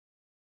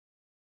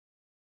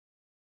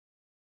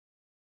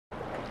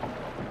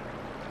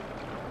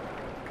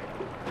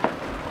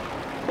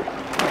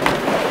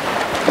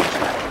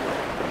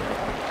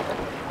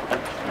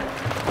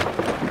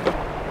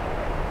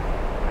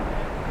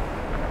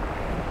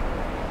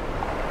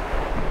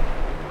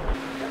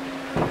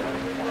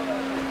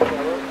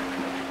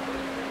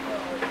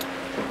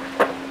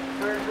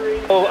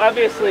So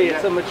obviously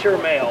it's a mature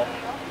male.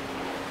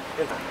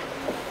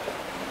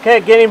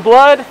 Okay, getting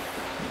blood. And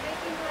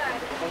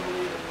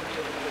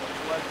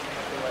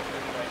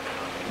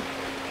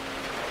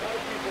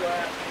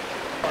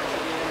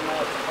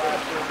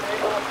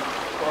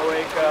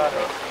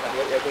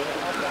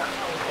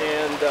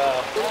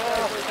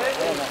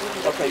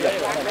okay, yeah.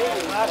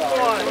 Last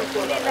one.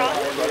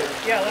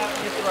 Yeah,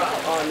 that is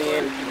rough. On the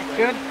end.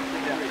 Good.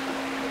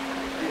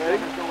 Ready?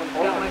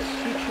 Got my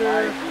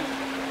suture.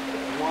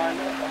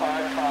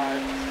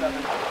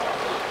 1557.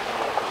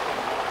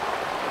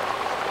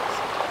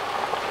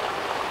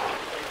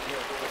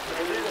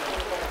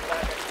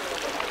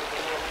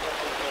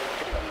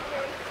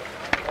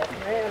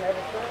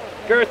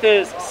 Girth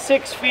is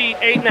 6 feet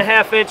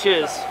 8.5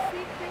 inches.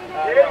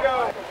 There you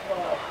go.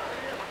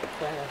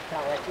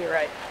 You're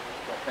right.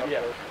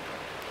 Yeah.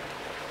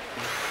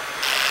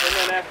 And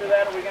then after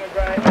that, are we going to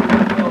grind?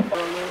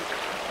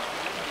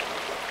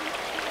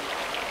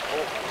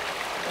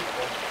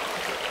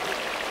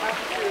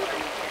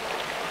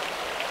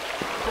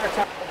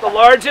 The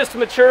largest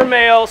mature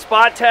male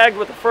spot tagged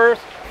with the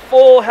first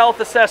full health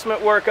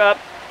assessment workup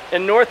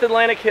in North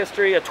Atlantic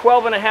history, a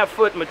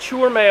 12.5-foot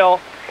mature male,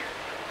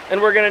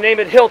 and we're going to name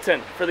it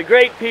Hilton for the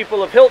great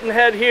people of Hilton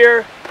Head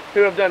here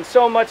who have done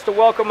so much to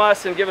welcome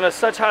us and given us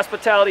such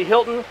hospitality.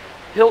 Hilton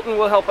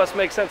will help us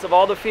make sense of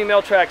all the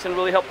female tracks and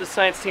really help the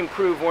science team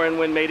prove where and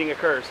when mating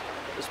occurs.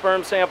 The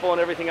sperm sample and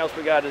everything else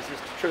we got is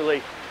just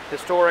truly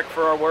historic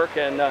for our work,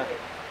 and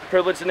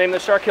privileged to name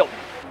this shark Hilton.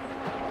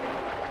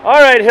 All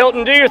right,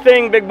 Hilton, do your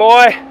thing, big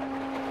boy.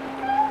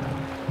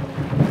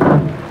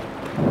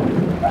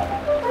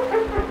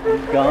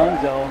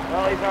 Gonzo.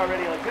 Well, he's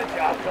already like, good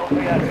job, Hilton.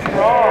 We got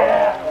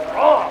strong.